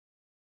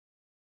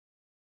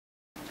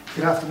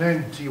Good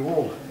afternoon to you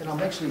all, and I'm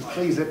actually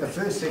pleased that the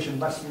first session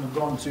mustn't have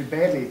gone too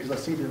badly because I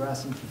see there are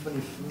some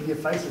familiar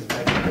faces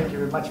back. Thank you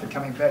very much for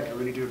coming back, I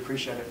really do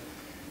appreciate it.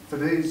 For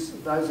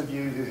those of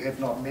you who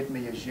have not met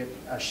me as yet,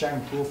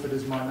 Shane Crawford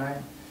is my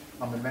name.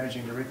 I'm the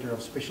Managing Director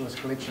of Specialist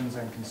Collections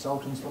and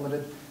Consultants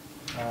Limited,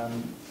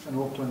 an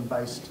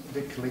Auckland-based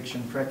debt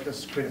collection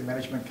practice, credit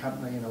management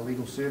company and a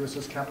legal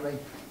services company.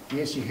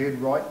 Yes, you heard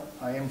right,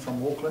 I am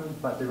from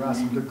Auckland, but there are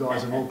some good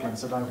guys in Auckland,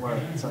 so don't worry,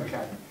 it's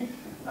okay.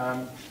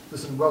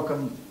 Listen,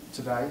 welcome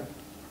today,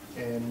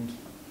 and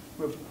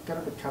we're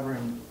going to be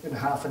covering in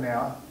half an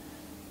hour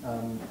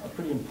a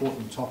pretty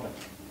important topic,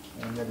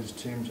 and that is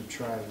terms of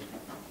trade.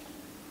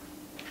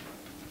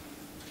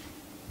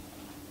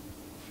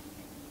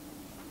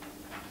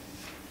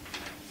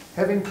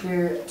 Having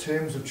clear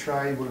terms of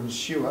trade will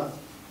ensure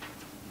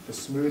the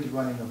smooth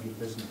running of your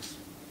business.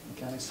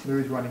 Okay,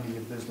 smooth running of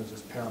your business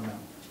is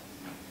paramount.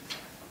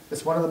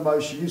 It's one of the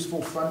most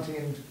useful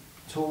front-end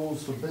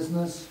tools for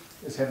business,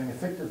 is having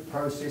effective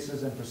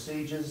processes and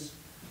procedures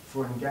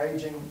for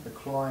engaging the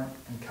client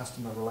and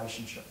customer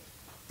relationship.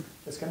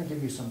 It's going to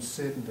give you some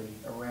certainty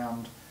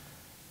around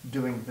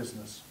doing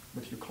business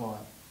with your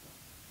client.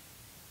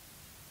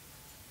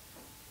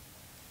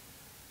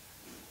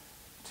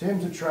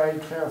 Terms of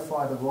trade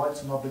clarify the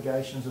rights and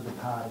obligations of the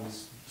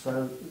parties.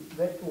 So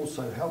that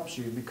also helps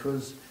you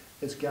because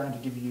it's going to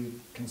give you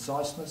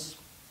conciseness,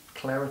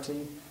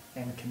 clarity,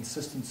 and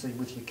consistency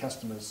with your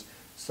customers.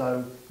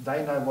 So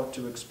they know what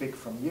to expect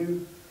from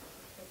you,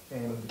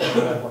 and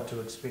you know what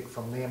to expect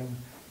from them,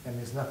 and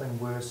there's nothing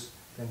worse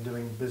than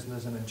doing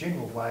business in a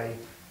general way,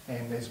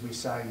 and as we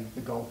say,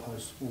 the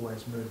goalposts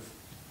always move.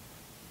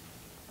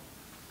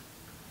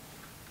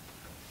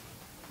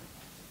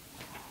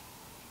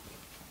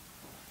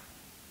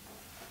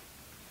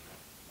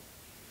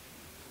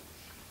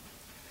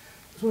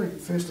 I want to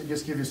firstly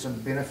just give you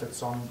some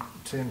benefits on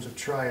terms of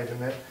trade, in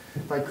that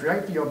they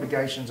create the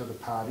obligations of the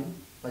party,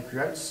 they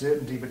create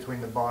certainty between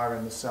the buyer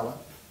and the seller,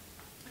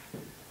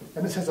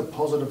 and this has a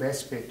positive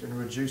aspect in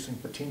reducing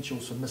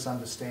potentials for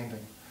misunderstanding.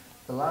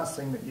 The last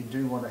thing that you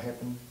do want to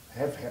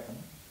have happen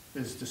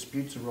is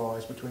disputes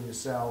arise between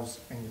yourselves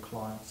and your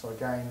client. So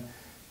again,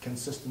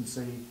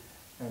 consistency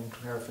and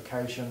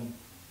clarification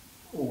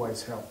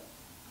always help.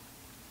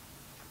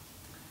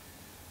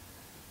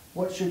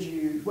 What should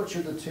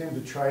the terms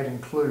of trade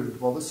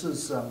include? Well, this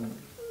is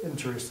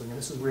interesting, and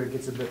this is where it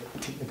gets a bit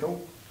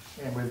technical,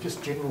 and we've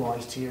just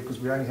generalised here because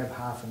we only have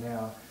half an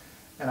hour.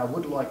 And I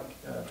would like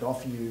to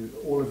offer you,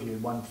 all of you,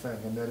 one thing,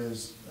 and that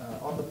is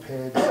on the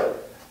pads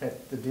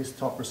at the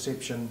desktop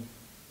reception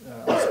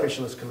of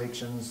Specialist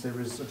Collections, there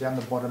is, down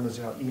the bottom is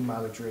our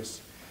email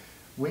address.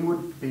 We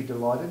would be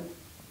delighted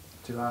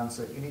to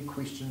answer any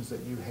questions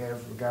that you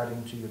have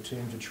regarding to your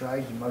terms of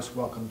trade. You're most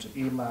welcome to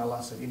email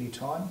us at any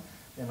time,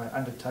 and I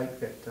undertake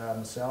that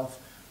myself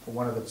or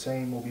one of the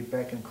team will be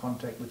back in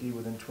contact with you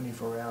within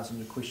 24 hours and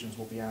your questions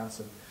will be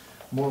answered.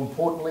 More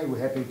importantly, we're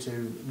happy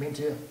to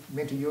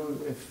mentor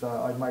you, if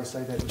I may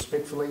say that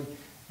respectfully,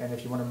 and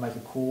if you want to make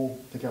a call,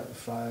 pick up the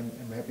phone,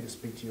 and we're happy to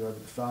speak to you over the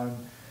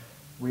phone.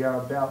 We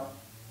are a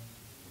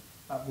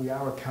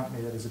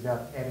company that is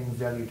about adding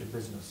value to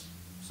business.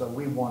 So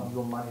we want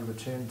your money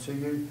returned to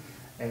you,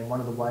 and one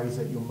of the ways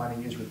that your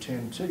money is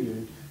returned to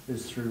you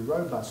is through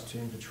robust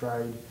terms of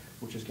trade,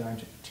 which is going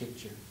to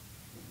protect you.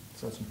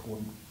 So it's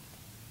important.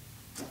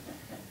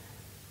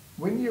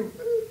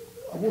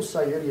 I will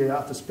say earlier,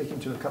 after speaking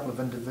to a couple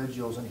of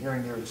individuals and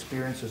hearing their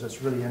experiences,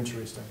 it's really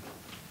interesting.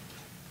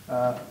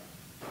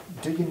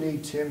 Do you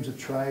need terms of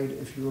trade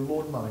if you're a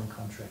lawn mowing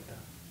contractor?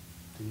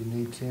 Do you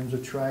need terms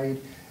of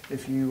trade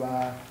if you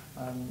are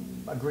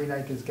a Green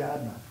Acres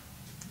gardener?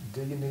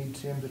 Do you need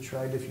terms of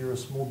trade if you're a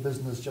small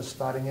business just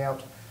starting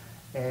out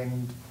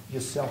and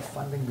you're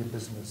self-funding your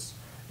business?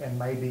 And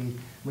maybe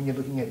when you're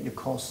looking at your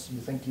costs, you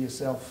think to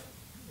yourself,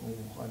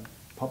 oh, I'd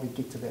probably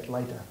get to that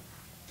later.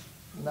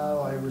 No,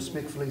 I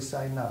respectfully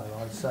say no.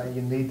 I'd say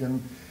you need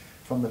them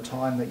from the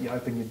time that you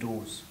open your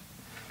doors.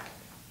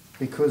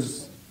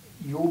 Because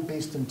your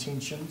best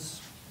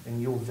intentions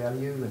and your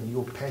value and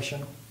your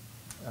passion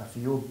for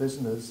your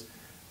business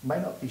may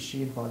not be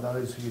shared by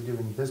those who you're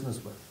doing business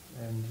with.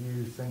 And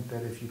you think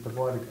that if you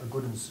provide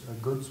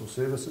goods or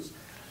services,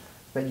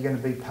 that you're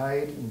going to be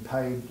paid and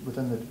paid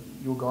within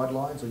your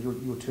guidelines or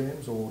your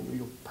terms or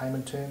your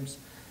payment terms.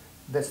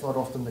 That's not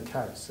often the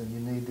case, and you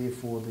need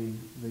therefore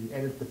the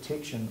added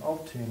protection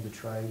of terms of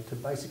trade to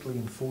basically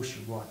enforce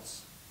your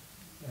rights,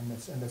 and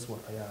that's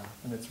what they are,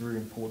 and it's very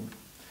important.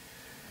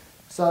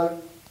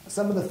 So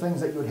some of the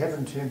things that you would have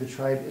in terms of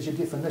trade is your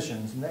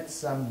definitions, and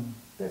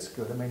that's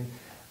good. I mean,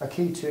 a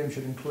key term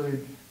should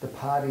include the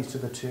parties to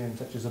the term,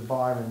 such as a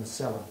buyer and a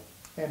seller,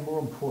 and more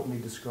importantly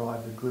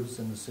describe the goods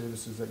and the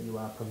services that you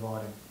are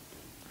providing.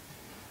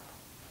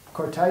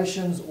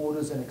 Quotations,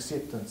 orders and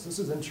acceptance. This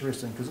is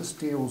interesting because this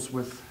deals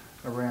with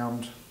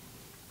around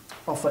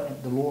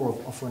the law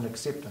of offer and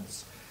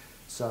acceptance.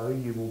 So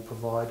you will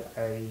provide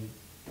a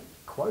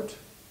quote.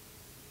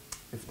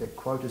 If that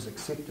quote is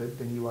accepted,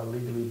 then you are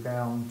legally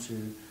bound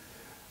to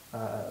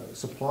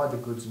supply the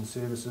goods and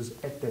services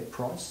at that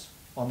price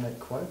on that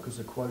quote, because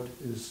a quote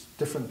is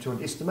different to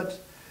an estimate.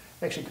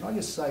 Actually, can I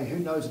just say, who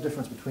knows the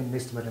difference between an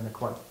estimate and a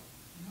quote?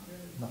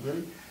 Not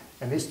really.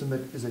 An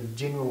estimate is a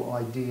general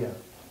idea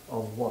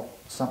of what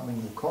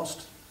something will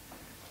cost,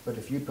 but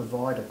if you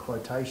provide a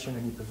quotation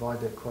and you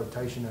provide that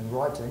quotation in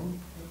writing,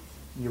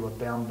 you are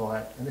bound by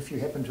it. And if you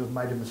happen to have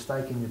made a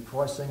mistake in your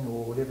pricing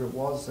or whatever it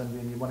was, and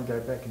then you want to go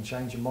back and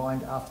change your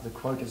mind after the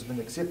quote has been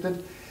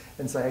accepted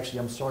and say, actually,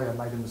 I'm sorry, I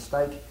made a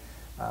mistake,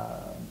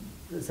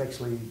 will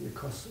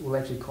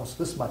actually cost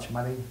this much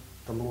money,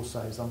 the law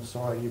says, I'm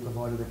sorry, you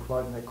provided a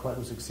quote and that quote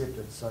was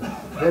accepted. So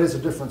that is the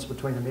difference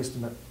between an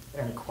estimate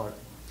and a quote.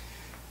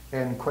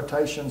 And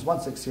quotations,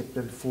 once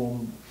accepted,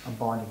 form a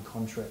binding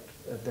contract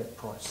at that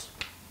price.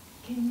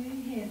 Can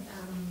you have,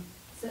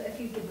 so if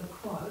you give a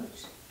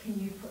quote, can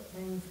you put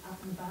things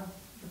up and above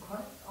the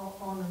quote, or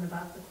on and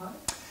above the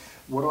quote?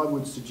 What I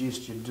would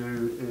suggest you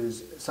do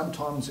is,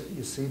 sometimes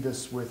you see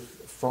this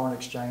with foreign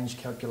exchange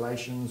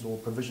calculations or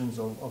provisions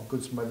of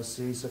goods from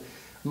overseas. So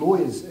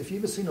lawyers, if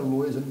you've ever seen a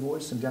lawyer's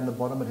invoice and down the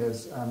bottom it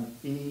has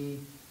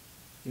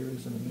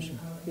errors and omissions,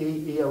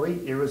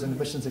 EOE, errors and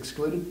omissions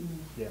excluded?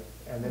 Yeah,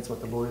 and that's what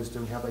the lawyers do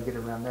and how they get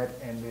around that,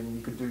 and then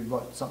you could do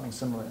something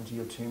similar into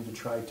your terms of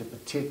trade to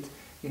protect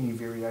any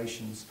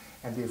variations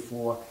and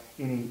therefore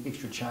any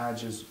extra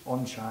charges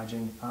on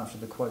charging after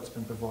the quote's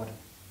been provided.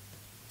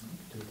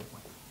 Do it that way.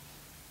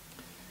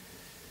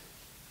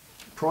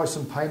 Price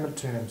and payment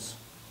terms.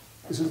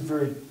 This is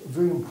very,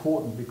 very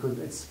important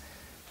because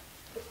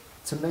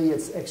to me,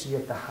 it's actually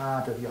at the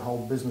heart of your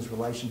whole business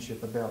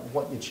relationship about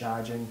what you're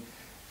charging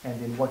and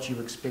then what you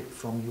expect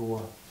from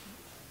your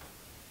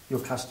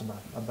customer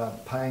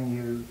about paying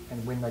you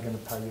and when they're going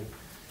to pay you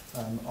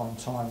on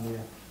time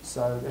there.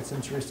 So that's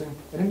interesting.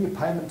 And in your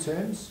payment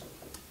terms,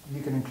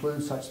 you can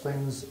include such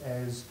things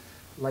as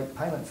late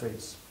payment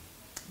fees.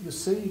 You'll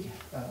see,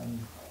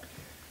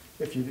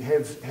 if you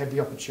have had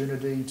the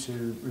opportunity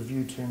to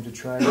review terms of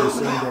trade, you'll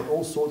see that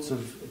all sorts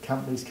of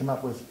companies come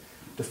up with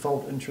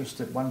default interest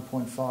at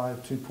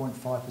 1.5%,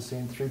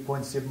 2.5%,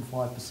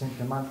 3.75%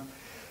 per month.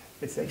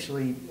 It's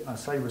actually, I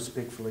say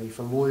respectfully,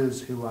 for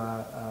lawyers who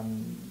are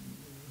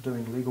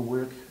doing legal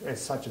work, as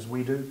such as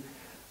we do,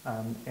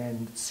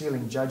 and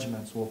sealing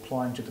judgments or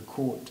applying to the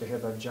court to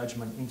have a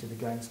judgment entered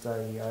against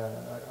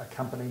a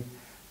company,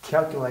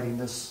 calculating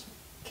this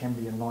can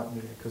be a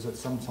nightmare because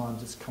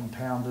sometimes it's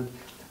compounded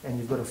and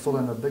you've got to fill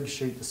in a big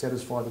sheet to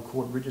satisfy the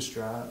court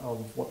registrar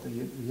of what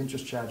the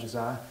interest charges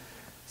are.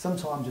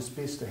 Sometimes it's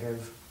best to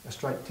have a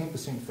straight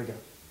 10% figure,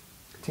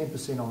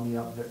 10% on the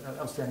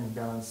outstanding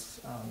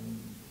balance,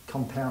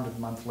 compounded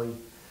monthly.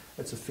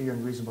 It's a fair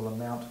and reasonable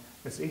amount.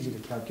 It's easy to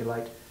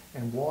calculate.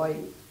 And why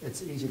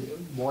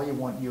you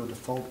want your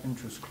default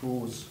interest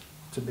clause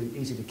to be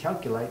easy to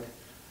calculate,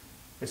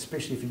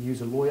 especially if you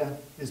use a lawyer,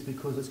 is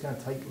because it's going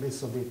to take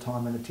less of their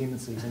time and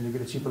attendances and you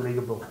get a cheaper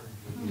legal bill.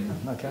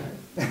 Yeah. Okay?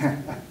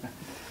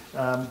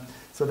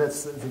 So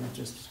that's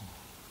just...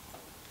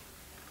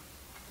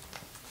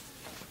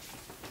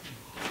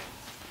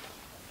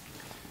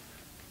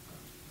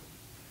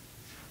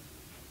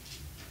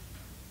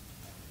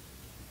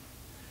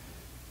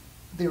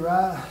 There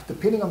are,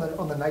 depending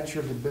on the nature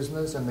of the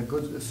business and the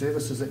goods, the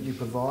services that you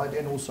provide,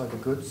 and also the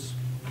goods,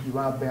 you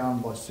are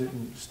bound by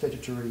certain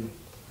statutory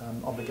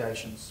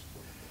obligations.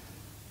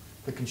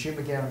 The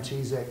Consumer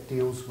Guarantees Act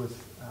deals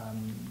with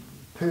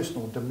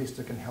personal,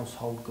 domestic and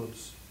household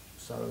goods,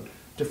 so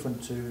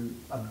different to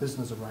a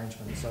business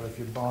arrangement. So if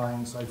you're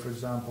buying, say for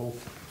example,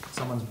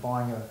 someone's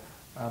buying a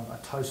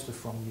toaster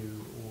from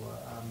you or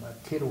a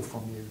kettle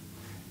from you,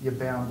 you're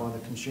bound by the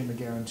Consumer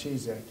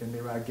Guarantees Act, and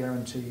there are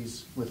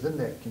guarantees within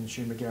that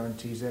Consumer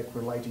Guarantees Act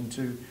relating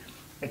to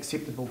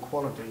acceptable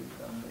quality,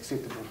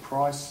 acceptable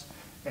price,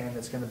 and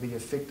it's going to be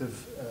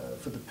effective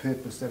for the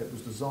purpose that it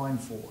was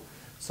designed for.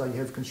 So you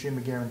have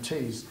consumer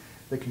guarantees.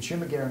 The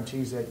Consumer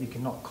Guarantees Act you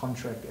cannot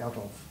contract out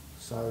of.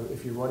 So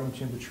if you're writing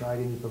terms of trade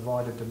and you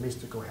provide a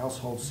domestic or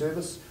household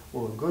service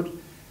or a good,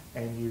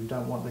 and you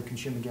don't want the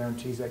Consumer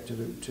Guarantees Act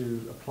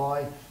to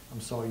apply,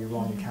 I'm sorry, you're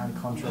wrong, you can't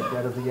contract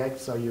out of the Act,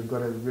 so you've got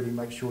to really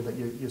make sure that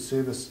your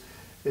service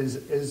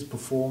is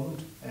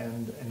performed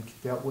and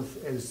dealt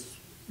with as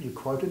you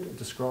quoted,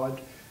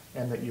 described,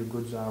 and that your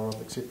goods are of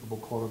acceptable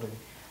quality.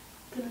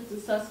 Can I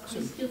just ask a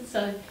question?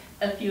 So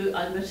if you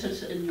omit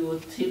it in your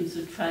terms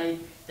of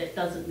trade, that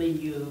doesn't mean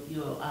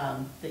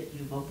that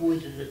you've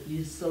avoided it,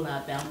 you still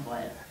are bound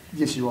by it?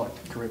 Yes, you're right,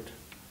 correct.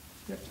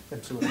 Yep,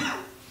 absolutely.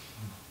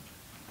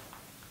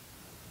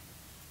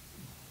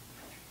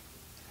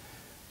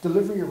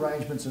 Delivery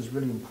arrangements is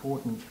really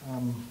important.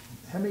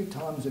 How many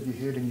times have you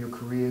heard in your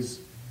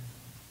careers,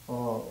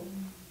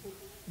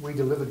 we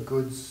delivered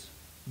goods,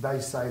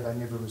 they say they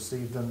never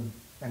received them,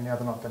 and now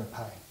they're not going to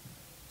pay?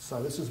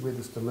 So this is where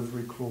this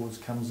delivery clause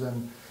comes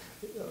in.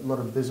 A lot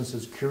of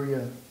businesses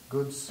courier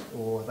goods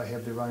or they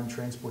have their own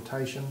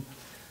transportation.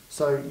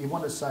 So you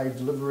want to say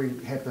delivery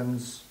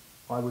happens,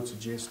 I would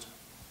suggest,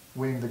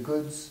 when the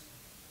goods,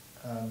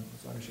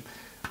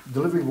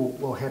 delivery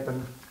will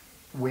happen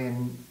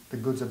when the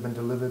goods have been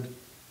delivered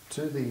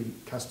to the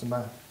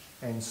customer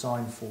and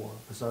signed for.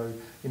 So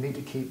you need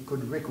to keep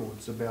good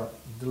records about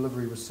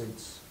delivery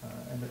receipts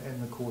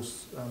and of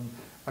course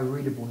a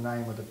readable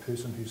name of the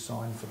person who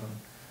signed for them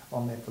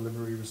on that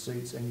delivery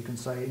receipts. And you can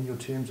say in your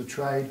terms of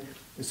trade,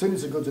 as soon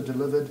as the goods are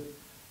delivered,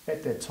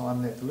 at that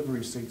time that delivery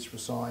receipts were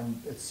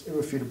signed, it's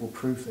irrefutable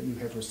proof that you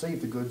have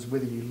received the goods,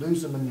 whether you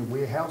lose them in your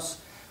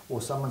warehouse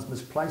or someone's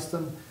misplaced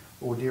them,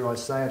 or dare I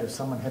say it, if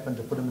someone happened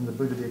to put them in the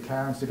boot of their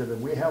car instead of the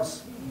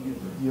warehouse,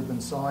 you've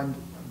been signed,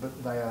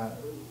 but they are,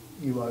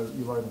 you owe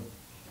them.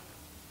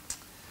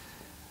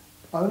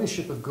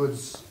 Ownership of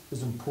goods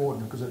is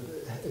important because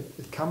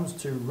it comes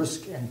to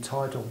risk and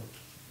title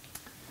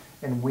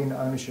and when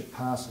ownership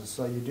passes.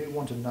 So you do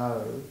want to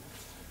know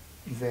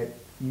that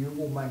you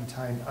will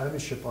maintain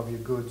ownership of your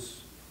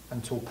goods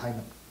until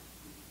payment.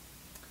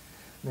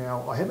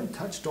 Now, I haven't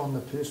touched on the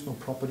Personal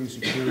Property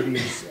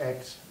Securities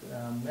Act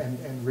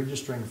and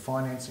registering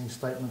financing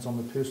statements on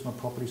the Personal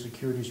Property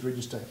Securities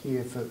Register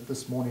here for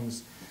this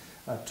morning's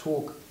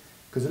talk,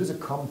 because it is a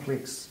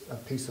complex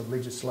piece of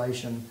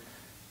legislation.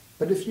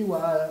 But if you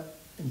are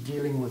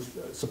dealing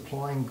with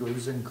supplying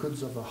goods and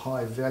goods of a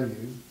high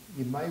value,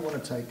 you may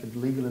want to take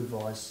legal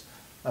advice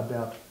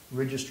about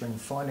registering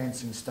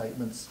financing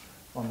statements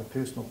on the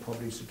Personal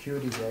Property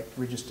Securities Act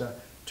register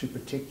to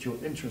protect your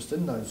interest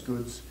in those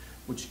goods,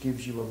 which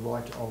gives you a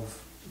right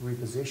of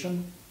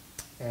repossession,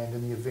 and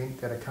in the event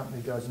that a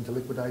company goes into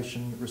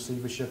liquidation,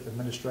 receivership,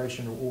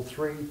 administration, or all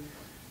three,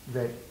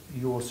 that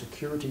your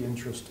security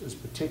interest is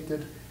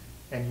protected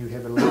and you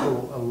have a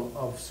level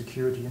of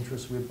security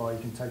interest whereby you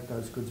can take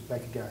those goods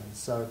back again.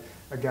 So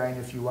again,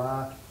 if you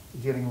are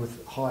dealing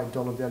with high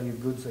dollar value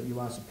goods that you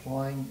are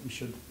supplying, you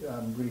should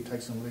really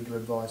take some legal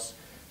advice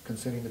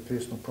concerning the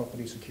Personal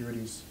Property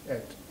Securities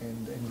Act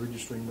and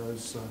registering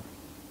those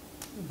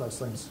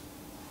things.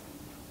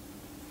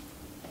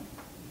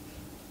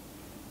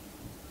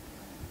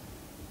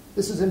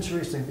 This is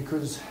interesting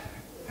because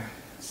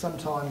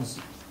sometimes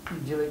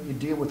you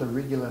deal with a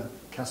regular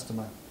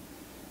customer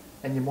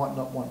and you might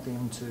not want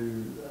them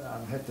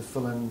to have to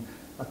fill in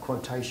a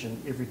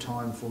quotation every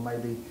time for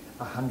maybe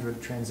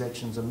 100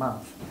 transactions a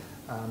month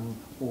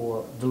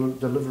or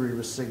delivery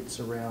receipts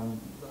around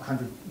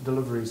 100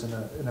 deliveries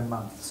in a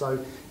month.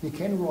 So you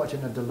can write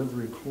in a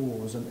delivery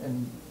clause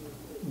and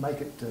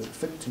make it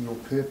fit to your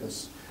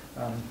purpose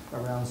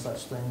around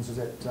such things as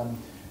that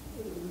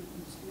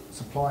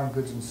supplying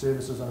goods and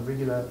services on a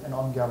regular and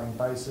ongoing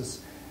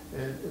basis.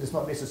 It is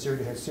not necessary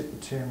to have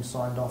separate terms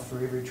signed off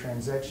for every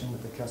transaction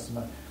with the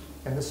customer.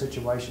 In this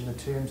situation, the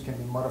terms can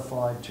be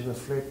modified to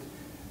reflect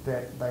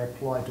that they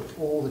apply to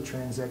all the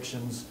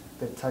transactions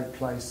that take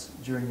place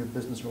during your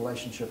business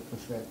relationship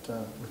with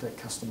that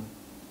customer.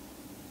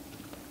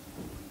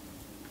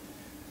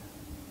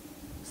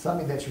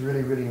 Something that's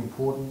really, really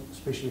important,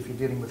 especially if you're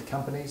dealing with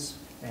companies,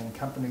 and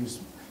companies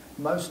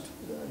most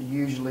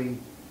usually,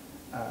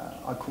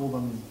 I call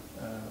them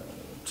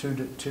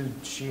two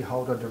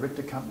shareholder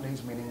director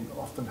companies, meaning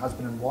often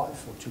husband and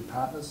wife or two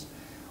partners,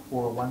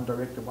 or a one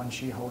director, one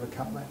shareholder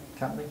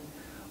company.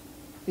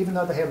 Even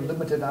though they have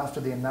limited after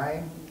their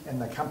name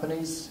and the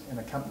companies, and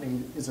a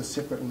company is a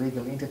separate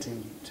legal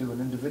entity to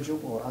an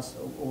individual or us,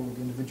 all of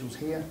the individuals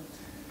here,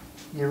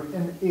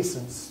 in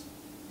essence,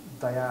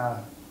 they are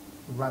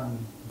run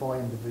by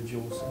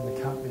individuals, and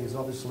the company is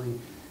obviously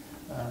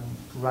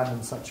run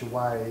in such a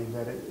way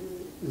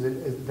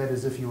that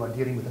is if you are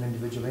dealing with an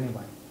individual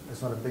anyway.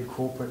 It's not a big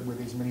corporate where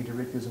there's many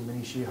directors and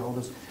many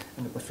shareholders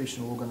in a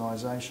professional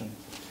organisation.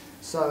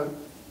 So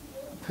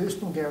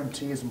personal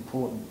guarantee is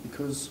important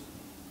because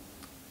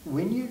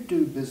when you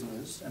do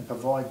business and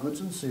provide goods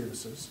and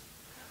services,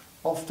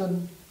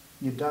 often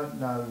you don't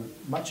know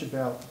much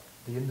about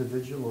the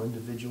individual or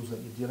individuals that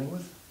you're dealing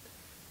with,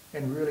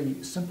 and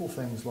really simple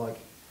things like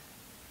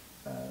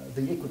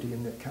the equity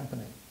in that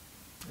company,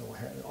 or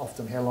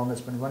often how long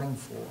it's been running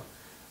for,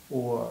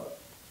 or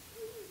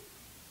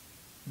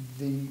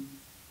the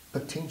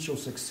potential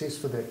success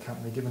for that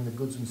company given the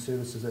goods and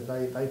services that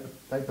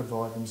they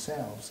provide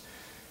themselves.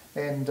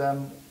 And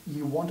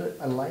you want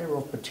a layer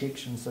of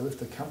protection, so if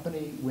the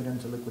company went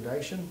into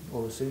liquidation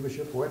or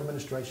receivership or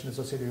administration, as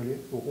I said earlier,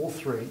 or all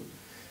three,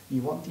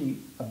 you want the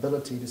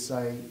ability to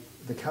say,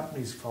 the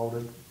company's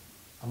folded,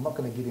 I'm not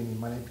going to get any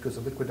money because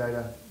the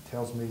liquidator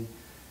tells me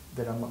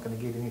that I'm not going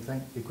to get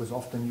anything, because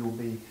often you'll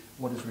be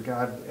what is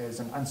regarded as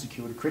an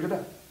unsecured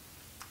creditor.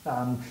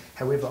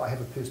 However, I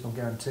have a personal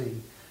guarantee,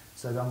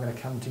 so that I'm going to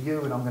come to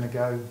you and I'm going to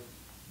go,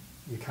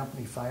 your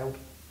company failed,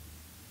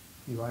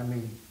 you owe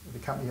me, the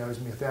company owes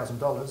me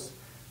 $1,000,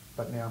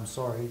 but now I'm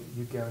sorry,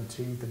 you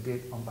guaranteed the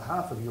debt on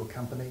behalf of your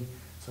company,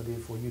 so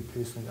therefore you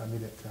personally owe me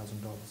that $1,000.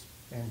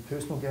 And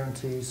personal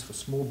guarantees for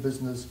small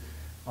business,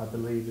 I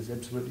believe, is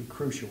absolutely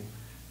crucial,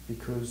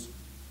 because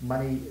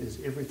money is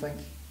everything.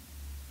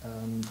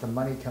 The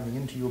money coming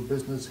into your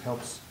business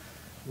helps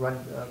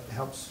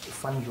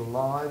fund your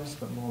lives,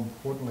 but more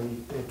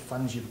importantly, it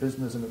funds your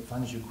business and it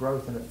funds your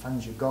growth and it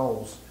funds your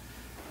goals.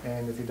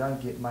 And if you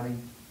don't get money,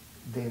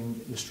 then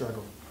you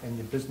struggle and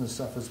your business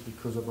suffers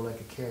because of a lack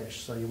of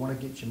cash. So you want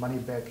to get your money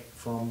back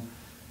from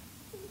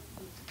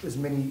as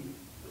many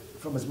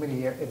from as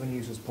many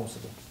avenues as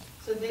possible.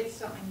 So that's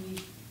something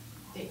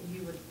that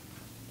you would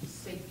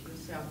seek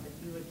yourself, that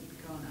you would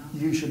go and ask?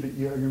 You should be,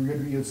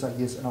 you'd say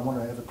yes, and I want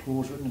to have a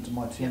clause written into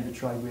my terms of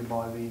trade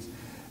whereby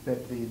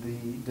that the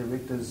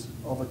directors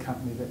of a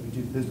company that we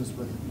do business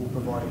with will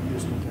provide a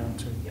personal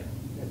guarantee. Yep.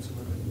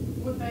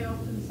 Absolutely. Would they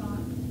often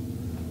sign?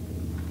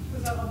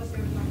 Because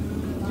obviously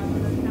we're talking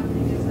about a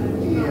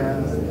company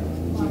as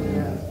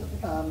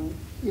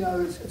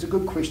It's a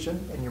good question,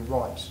 and you're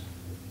right.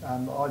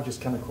 I've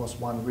just come across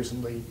one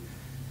recently,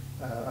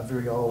 a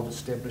very old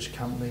established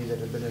company that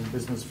had been in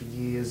business for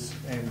years,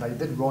 and they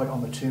did write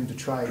on the terms of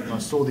trade, and I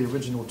saw the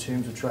original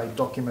terms of trade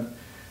document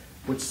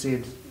which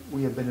said,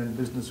 we have been in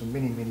business for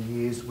many, many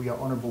years, we are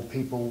honourable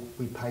people,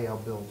 we pay our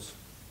bills.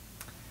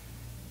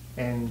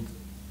 And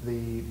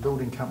the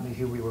building company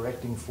who we were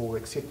acting for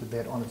accepted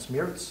that on its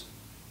merits,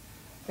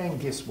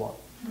 and guess what?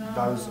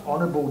 Those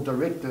honourable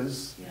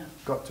directors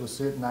got to a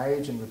certain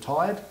age and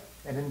retired,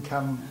 and in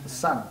come the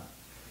son.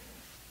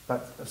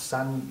 But a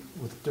son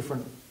with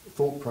different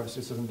thought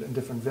processes and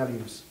different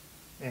values.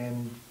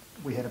 And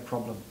we had a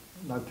problem,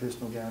 no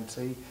personal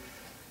guarantee.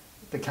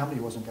 The company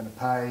wasn't going to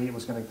pay, it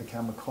was going to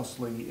become a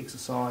costly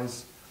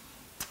exercise,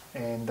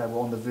 and they were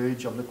on the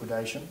verge of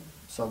liquidation.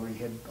 So we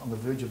had on the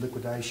verge of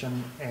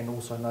liquidation and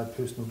also no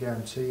personal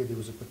guarantee. There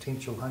was a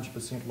potential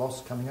 100%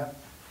 loss coming up,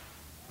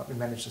 but we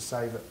managed to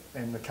save it.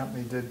 And the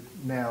company did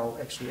now,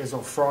 actually as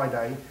of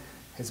Friday,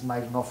 has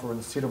made an offer in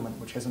a settlement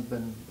which hasn't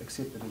been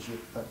accepted as yet,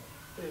 but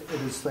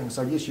it is things.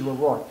 So yes, you were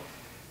right.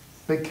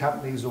 Big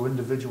companies or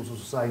individuals will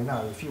say,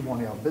 no, if you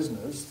want our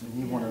business and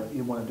you want to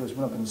do this,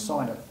 we're not going to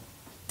sign it.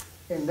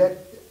 And that,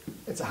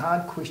 it's a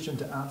hard question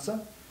to answer,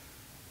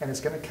 and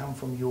it's going to come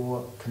from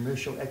your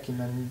commercial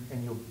acumen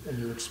and your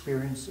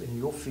experience in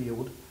your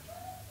field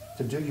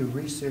to do your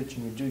research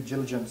and your due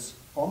diligence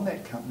on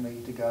that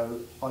company to go,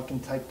 I can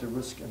take the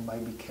risk and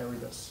maybe carry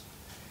this.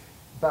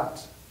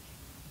 But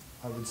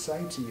I would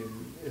say to you,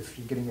 if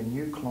you're getting a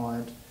new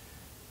client,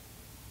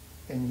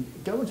 and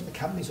go into the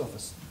company's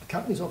office. The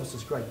company's office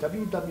is great,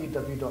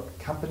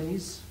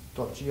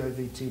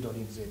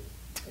 www.companies.govt.nz,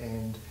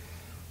 and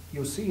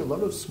you'll see a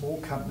lot of small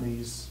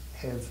companies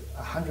have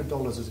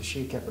 $100 as a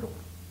share capital.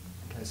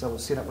 Okay, so we'll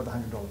set up with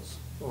 $100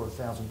 or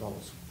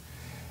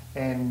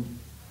 $1,000,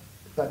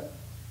 but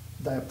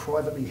they are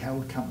privately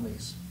held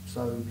companies.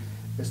 So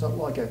it's not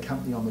like a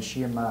company on the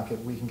share market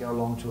where you can go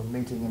along to a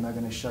meeting and they're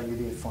going to show you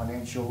their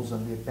financials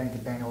and their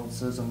bank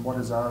balances and what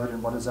is owed,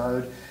 and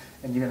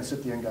you're going to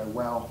sit there and go,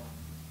 wow,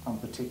 I'm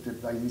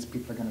protected, these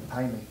people are going to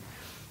pay me.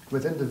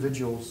 With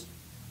individuals,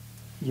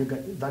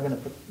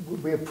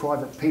 we're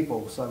private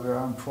people, so we're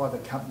our own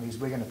private companies,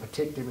 we're going to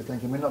protect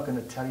everything, and we're not going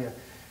to tell you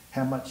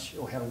how much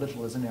or how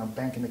little is in our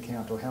banking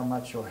account, or how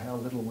much or how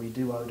little we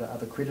do owe to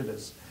other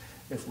creditors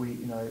if we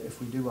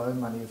do owe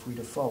money, if we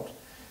default.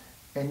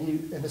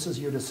 And this is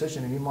your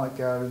decision, and you might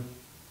go,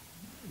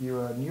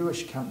 you're a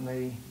newish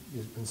company,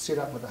 you've been set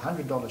up with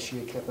 $100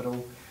 share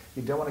capital,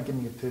 you don't want to give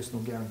me a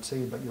personal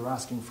guarantee, but you're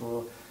asking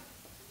for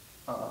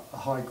a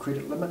high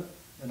credit limit,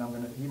 and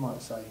you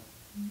might say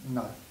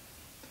no.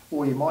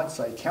 Or you might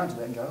say counter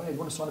that and go, hey, you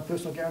want to sign a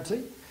personal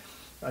guarantee?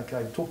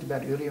 Okay, we talked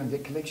about earlier in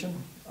debt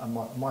collection.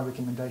 My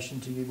recommendation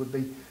to you would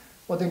be,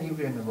 well, then you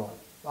earn the right.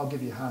 I'll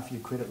give you half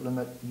your credit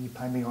limit, and you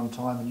pay me on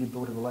time, and you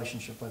build a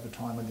relationship over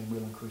time, and then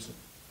we'll increase it.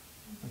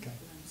 Okay,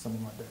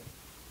 something like that.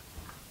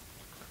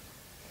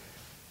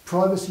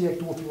 Privacy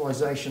Act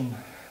authorisation,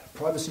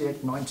 Privacy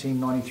Act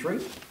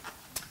 1993,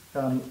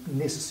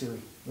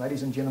 necessary.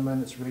 Ladies and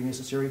gentlemen, it's really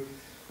necessary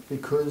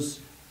because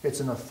it's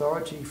an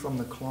authority from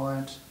the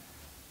client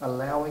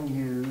allowing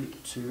you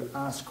to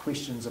ask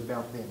questions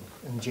about them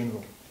in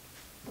general.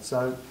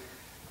 So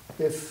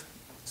if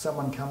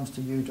someone comes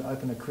to you to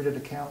open a credit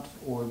account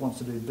or wants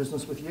to do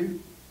business with you,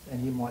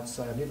 and you might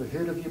say, I've never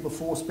heard of you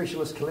before,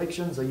 Specialist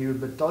Collections, are you a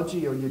bit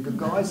dodgy or are you good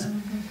guys?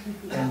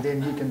 And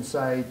then you can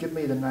say, give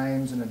me the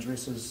names and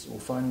addresses or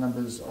phone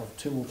numbers of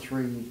 2 or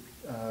 3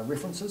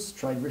 references,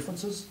 trade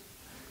references,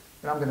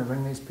 and I'm going to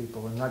ring these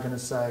people, and they're going to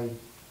say,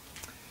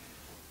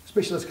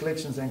 Specialist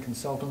Collections and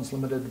Consultants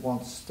Limited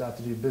wants to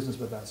do business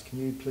with us. Can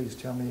you please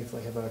tell me if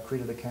they have a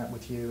credit account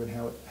with you and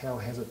how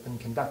has it been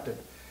conducted?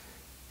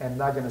 And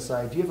they're going to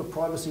say, do you have a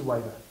privacy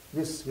waiver?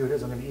 Yes, here it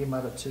is. I'm going to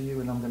email it to you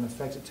and I'm going to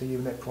fax it to you,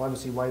 and that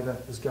privacy waiver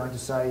is going to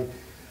say,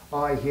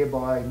 I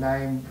hereby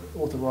name,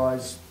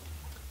 authorise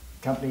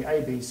company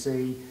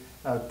ABC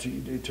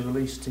to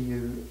release to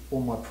you all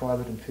my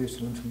private and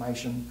personal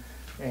information.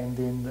 And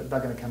then they're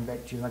going to come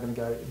back to you and they're going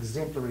to go,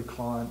 exemplary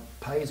client,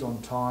 pays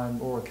on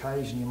time, or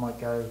occasionally you might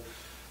go,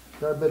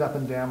 they're a bit up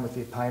and down with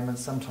their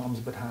payments, sometimes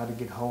a bit hard to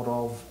get hold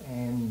of,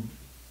 and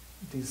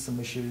there's some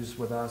issues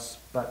with us,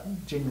 but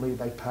generally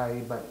they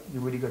pay, but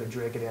you really got to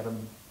drag it out of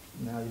them.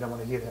 No, you don't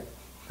want to hear that.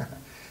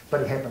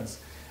 But it happens.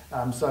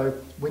 So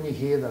when you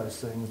hear those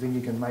things, then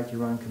you can make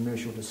your own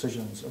commercial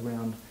decisions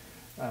around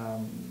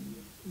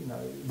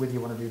whether you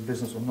want to do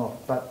business or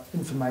not. But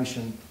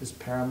information is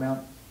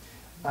paramount.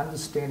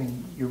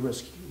 Understanding your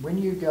risk. When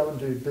you go and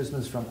do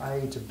business from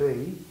A to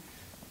B,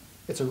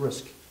 it's a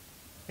risk,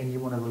 and you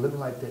want to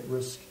eliminate that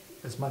risk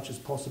as much as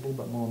possible,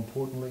 but more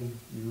importantly,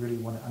 you really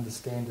want to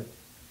understand it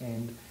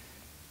and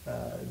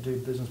do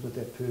business with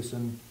that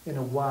person in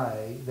a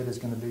way that is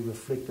going to be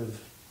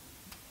reflective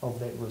of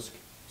that risk.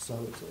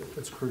 So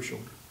it's crucial.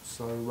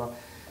 So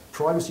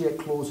Privacy Act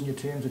clause in your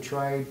terms of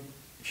trade,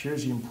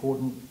 hugely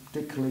important.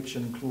 Debt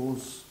collection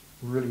clause,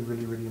 really,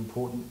 really, really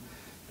important.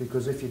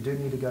 Because if you do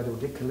need to go to a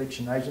debt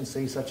collection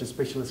agency, such as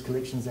Specialist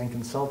Collections and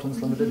Consultants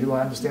Limited, who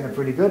I understand are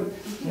pretty good,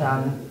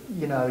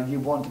 you know, you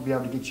want to be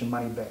able to get your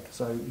money back.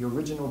 So your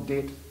original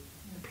debt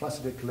plus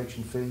debt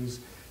collection fees,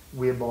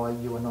 whereby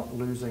you are not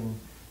losing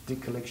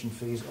debt collection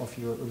fees off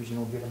your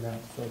original debt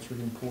amount. So it's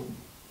really important.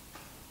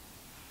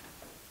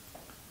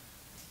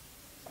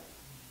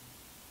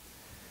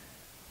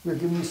 We've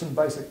given you some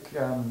basic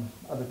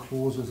other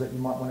clauses that you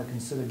might want to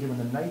consider given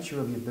the nature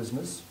of your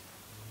business.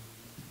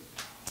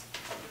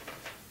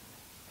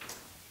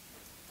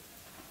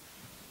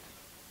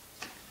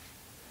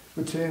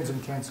 Returns and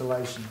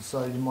cancellations.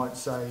 So you might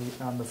say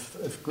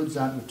if goods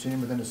aren't returned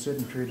within a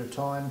certain period of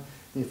time,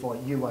 therefore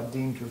you are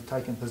deemed to have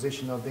taken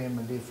possession of them,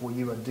 and therefore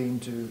you are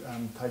deemed to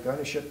take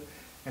ownership,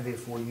 and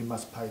therefore you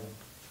must pay them.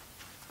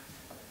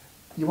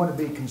 You want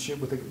to be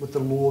concerned with the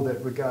law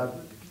that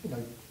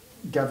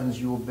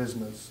governs your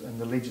business and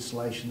the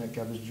legislation that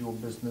governs your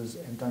business,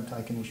 and don't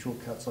take any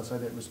shortcuts. I say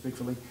that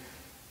respectfully.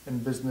 In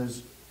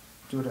business,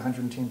 do it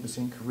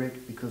 110%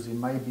 correct, because there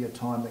may be a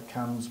time that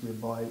comes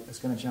whereby it's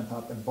going to jump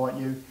up and bite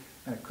you,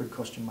 and it could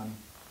cost you money.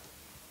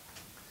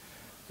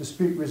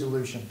 Dispute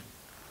resolution.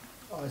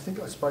 I think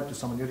I spoke to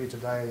someone earlier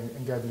today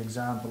and gave an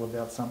example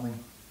about something.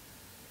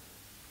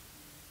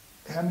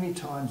 How many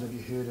times have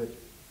you heard it?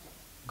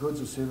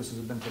 Goods or services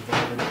have been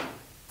provided,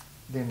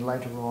 then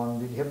later on,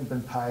 then you haven't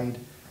been paid,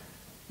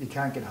 you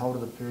can't get hold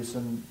of the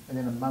person, and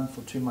then a month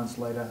or 2 months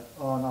later,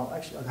 oh no,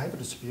 actually I have a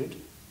dispute.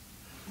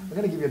 I'm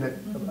going to give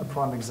you a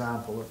prime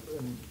example,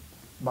 and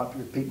might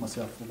repeat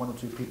myself for one or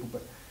two people,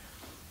 but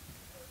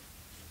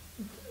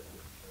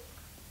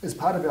as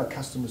part of our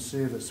customer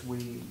service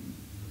we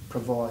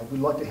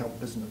like to help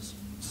business.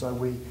 So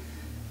we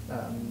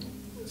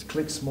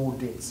collect small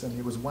debts, and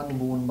there was one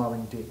lawn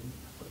mowing debt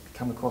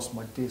come across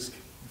my desk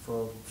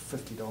for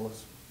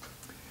 $50.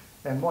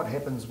 And what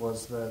happens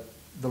was the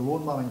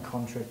lawn mowing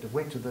contractor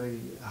went to the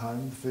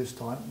home the first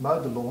time,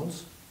 mowed the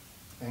lawns,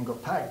 and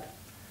got paid.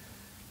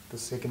 The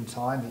second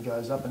time he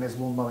goes up, and as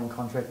lawn mowing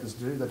contractors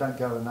do, they don't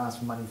go and ask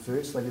for money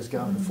first, they just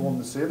go and perform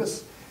the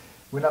service.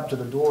 Went up to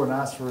the door and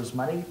asked for his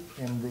money,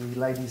 and the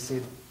lady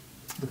said,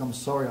 look, I'm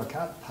sorry, I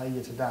can't pay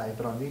you today,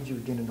 but I need you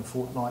again in a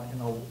fortnight,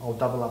 and I'll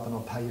double up and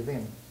I'll pay you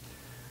then.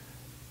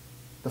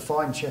 The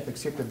fine chap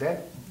accepted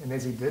that, and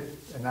as he did,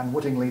 and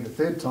unwittingly the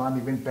third time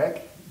he went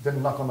back,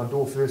 didn't knock on the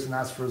door first and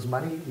ask for his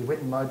money, he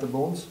went and mowed the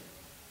lawns.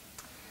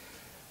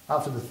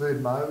 After the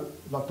third mow,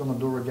 knocked on the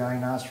door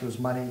again, asked for his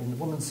money, and the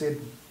woman said,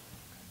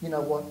 you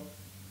know what,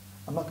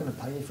 I'm not going to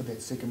pay you for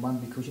that second one,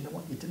 because you know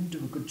what, you didn't do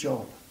a good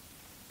job,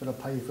 but I'll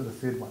pay you for the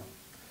third one.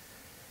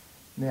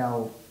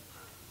 Now,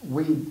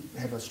 we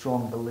have a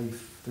strong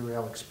belief through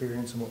our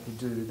experience and what we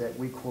do that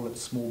we call it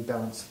small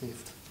balance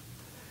theft.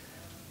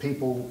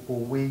 People will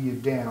wear you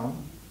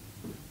down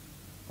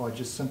by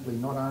just simply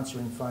not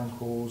answering phone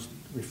calls,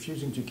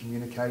 refusing to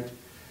communicate,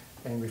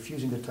 and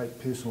refusing to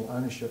take personal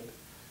ownership,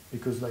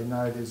 because they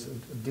know there's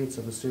debts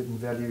of a certain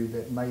value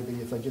that maybe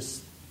if they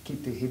just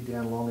keep their head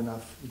down long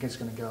enough, it's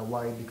going to go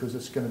away, because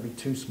it's going to be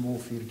too small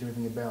for you to do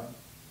anything about.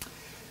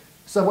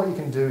 So what you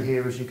can do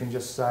here is you can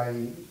just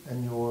say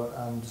in your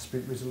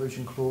dispute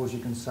resolution clause, you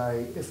can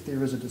say if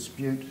there is a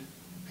dispute,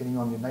 depending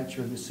on the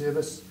nature of your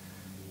service,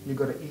 you've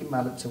got to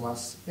email it to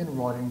us in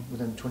writing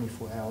within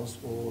 24 hours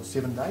or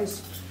 7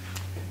 days,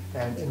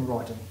 and in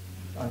writing,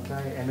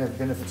 okay? And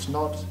then if it's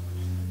not,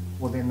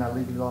 well then they're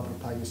legally liable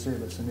to pay your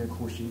service, and then of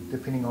course,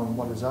 depending on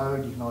what is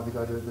owed, you can either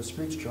go to the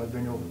disputes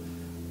tribunal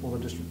or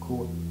the district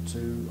court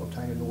to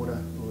obtain an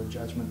order or a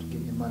judgment to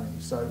get your money.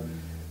 So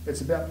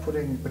it's about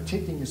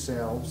protecting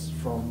yourselves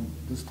from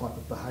this type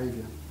of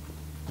behaviour.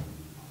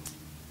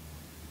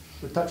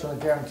 We'll touch on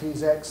the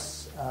Guarantees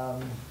Acts.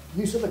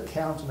 Use of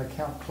account and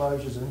account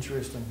closures is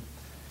interesting.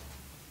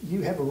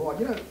 You have a right,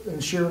 you know,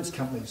 insurance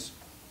companies.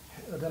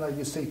 I don't know,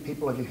 you see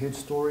people, have you heard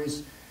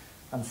stories?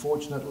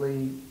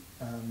 Unfortunately,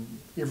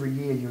 every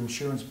year your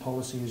insurance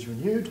policy is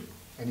renewed,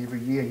 and every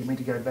year you need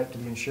to go back to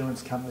the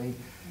insurance company,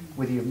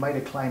 whether you've made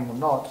a claim or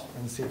not,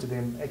 and said to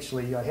them,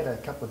 actually I had a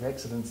couple of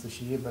accidents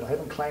this year, but I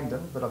haven't claimed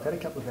them, but I've had a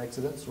couple of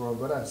accidents, or I've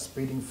got a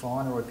speeding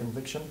fine or a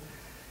conviction,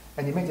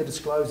 and you're meant to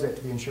disclose that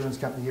to the insurance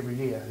company every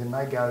year. Then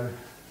they go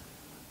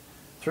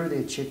through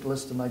their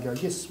checklist and they go,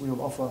 yes, we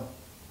will offer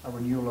a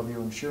renewal of your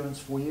insurance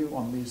for you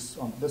on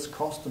this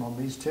cost and on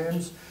these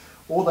terms,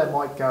 or they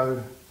might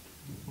go,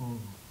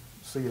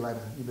 see you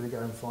later, you better go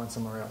and find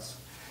somewhere else.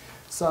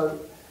 So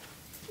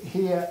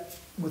here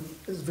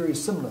it's very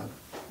similar.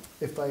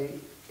 If they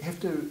have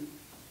to,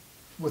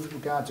 with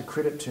regard to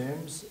credit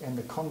terms and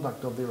the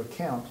conduct of their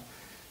account,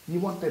 you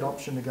want that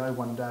option to go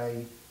one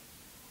day,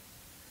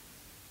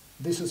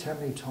 this is how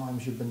many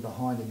times you've been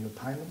behind in your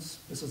payments,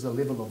 this is a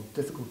level of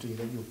difficulty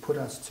that you'll put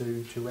us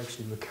to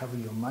actually recover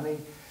your money.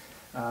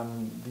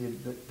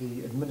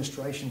 the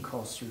administration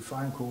costs through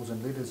phone calls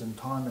and letters and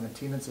time and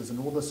attendances and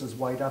all this is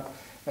weighed up.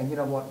 And you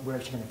know what? We're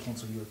actually going to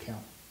cancel your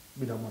account.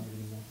 We don't want it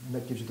anymore. And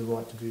that gives you the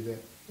right to do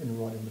that in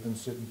writing within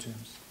certain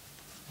terms.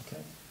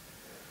 Okay.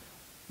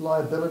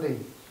 Liability.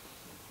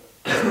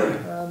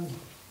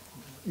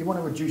 You want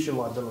to reduce your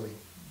liability.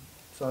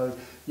 So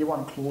you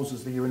want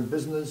clauses that you're in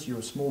business, you're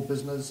a small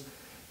business,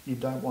 you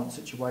don't want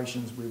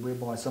situations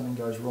whereby something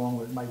goes wrong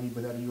that may be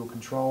without your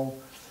control,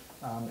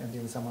 and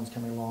then someone's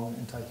coming along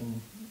and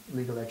taking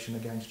legal action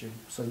against you.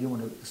 So you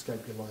want to escape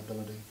your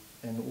liability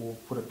or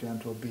put it down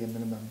to a bare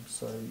minimum.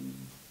 So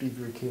be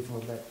very careful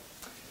of that.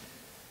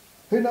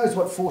 Who knows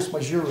what force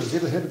majeure is?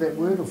 Ever heard of that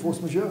word, or force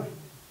majeure?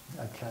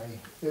 Okay,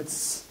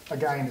 it's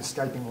again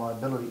escaping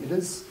liability. It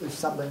is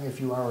something if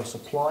you are a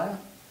supplier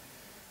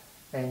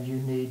and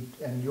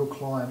your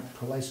client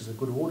places a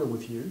good order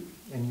with you,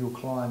 and your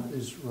client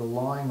is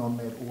relying on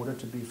that order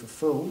to be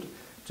fulfilled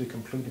to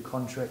complete a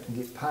contract and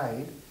get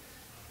paid,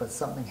 but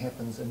something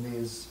happens and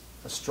there's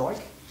a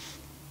strike,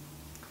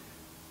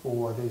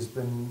 or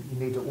you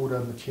need to order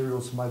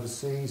materials from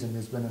overseas and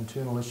there's been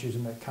internal issues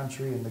in that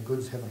country and the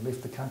goods haven't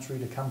left the country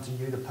to come to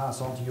you to pass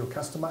on to your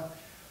customer.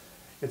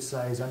 It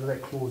says under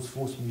that clause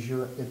force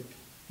majeure,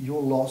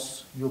 your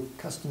loss, your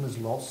customer's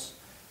loss,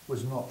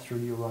 was not through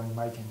your own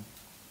making.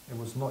 It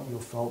was not your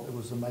fault, it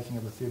was the making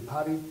of a third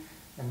party,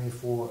 and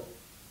therefore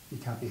you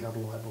can't be held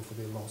liable for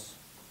their loss.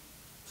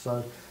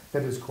 So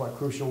that is quite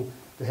crucial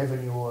to have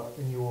in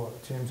your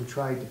terms of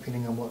trade,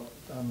 depending on what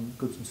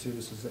goods and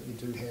services that you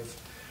do have.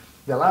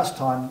 The last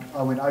time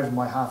I went over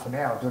my half an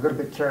hour, because I got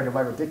a bit carried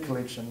away with debt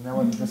collection.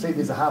 Now you can see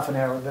there's a half an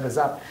hour that is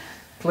up.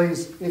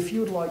 Please, if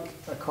you would like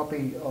a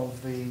copy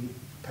of the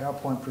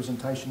PowerPoint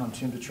presentation on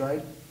terms of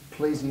trade,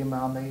 please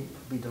email me.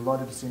 I'd be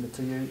delighted to send it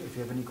to you. If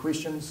you have any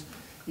questions,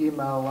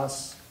 email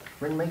us,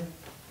 ring me,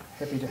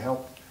 happy to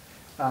help.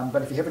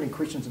 But if you have any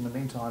questions in the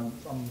meantime,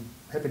 I'm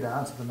happy to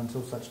answer them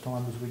until such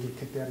time as we get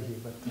kicked out of here.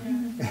 But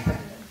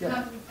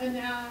yeah. In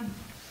our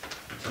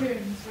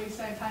terms, we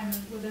say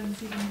payment within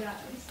 7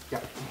 days.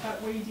 Yep.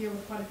 But we deal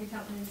with quite a few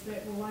companies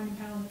that will only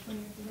pay on the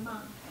 20th of the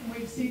month. And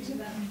we've said to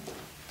them,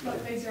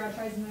 look, these are our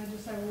trades, and they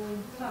just say, well,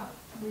 tough.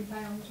 We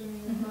pay on the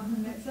 20th of the month,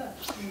 and that's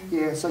it.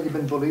 Yeah, so you've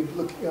been bullied.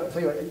 Look, I'll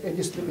tell you what, and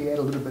just let me add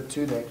a little bit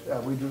to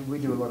that. We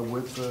do a lot of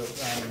work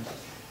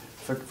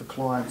for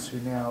clients who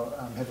now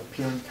have a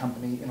parent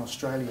company in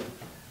Australia.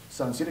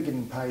 So instead of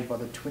getting paid by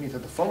the 20th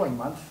of the following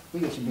month,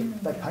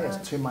 they pay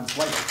us 2 months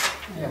later.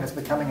 Yeah. And it's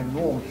becoming a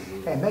norm.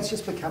 And that's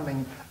just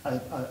becoming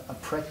a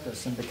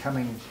practice and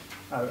becoming,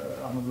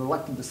 I'm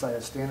reluctant to say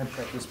a standard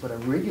practice, but a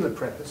regular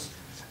practice.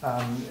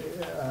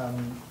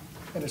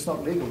 And it's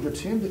not legal. Your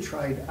terms of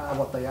trade are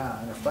what they are.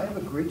 And if they have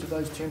agreed to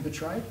those terms of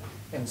trade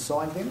and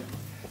signed them,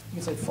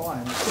 you can say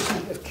fine.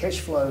 Especially if cash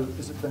flow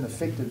has been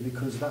affected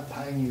because they're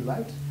paying you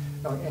late,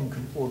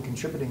 or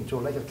contributing to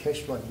a lack of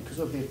cash flow because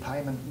of their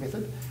payment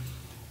method,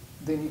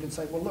 then you can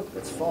say, well, look,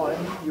 that's fine.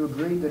 You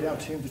agreed that our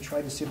terms of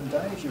trade is 7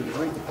 days. You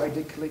agreed to pay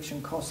debt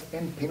collection costs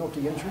and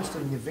penalty interest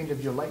in the event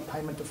of your late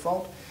payment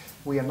default.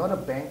 We are not a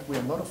bank. We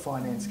are not a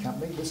finance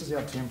company. This is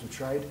our terms of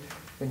trade.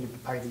 Then you have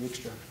to pay the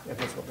extra if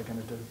that's what they're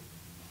going to do.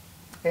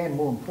 And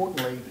more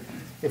importantly,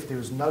 if there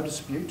is no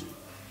dispute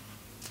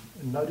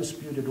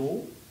at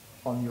all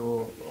on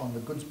the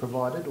goods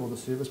provided or the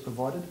service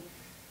provided,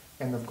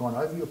 and they've gone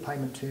over your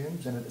payment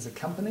terms, and it is a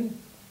company,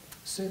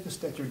 serve a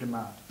statutory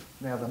demand.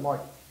 Now, they might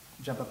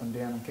jump up and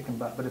down and kick and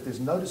butt, but if there's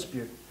no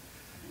dispute,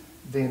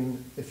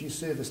 then if you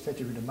serve a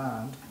statutory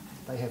demand,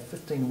 they have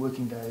 15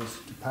 working days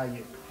to pay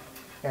you.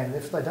 And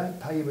if they don't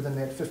pay you within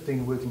that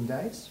 15 working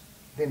days,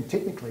 then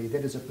technically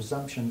that is a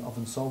presumption of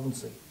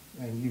insolvency,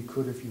 and you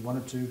could, if you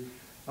wanted to,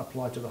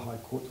 apply to the High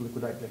Court to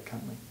liquidate that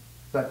company.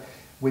 But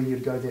where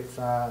you'd go that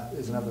far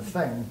is another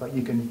thing, but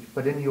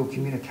in your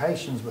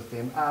communications with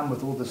them, armed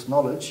with all this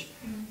knowledge,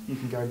 you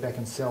can go back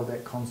and sell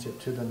that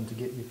concept to them to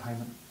get your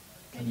payment.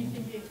 And you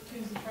can get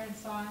terms of trade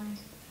signed,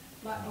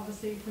 like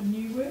obviously for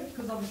new work,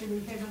 because obviously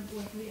we haven't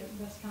with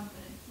this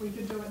company. We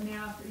could do it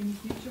now for any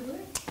future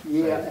work.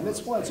 Yeah, and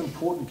that's why it's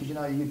important,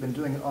 because you've been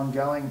doing it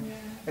ongoing,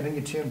 and in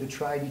your terms of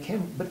trade, you can,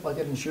 a bit like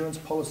that insurance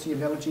policy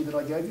analogy that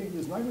I gave you,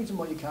 there's no reason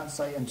why you can't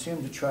say in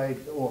terms of trade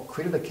or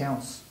credit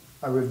accounts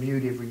are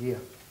reviewed every year.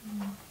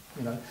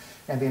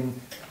 And then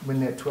when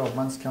that 12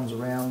 months comes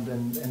around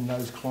and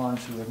those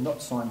clients who have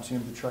not signed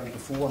terms of trade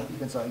before, you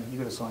can say,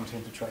 you've got to sign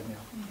terms of trade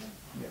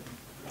now.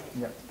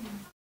 Yeah.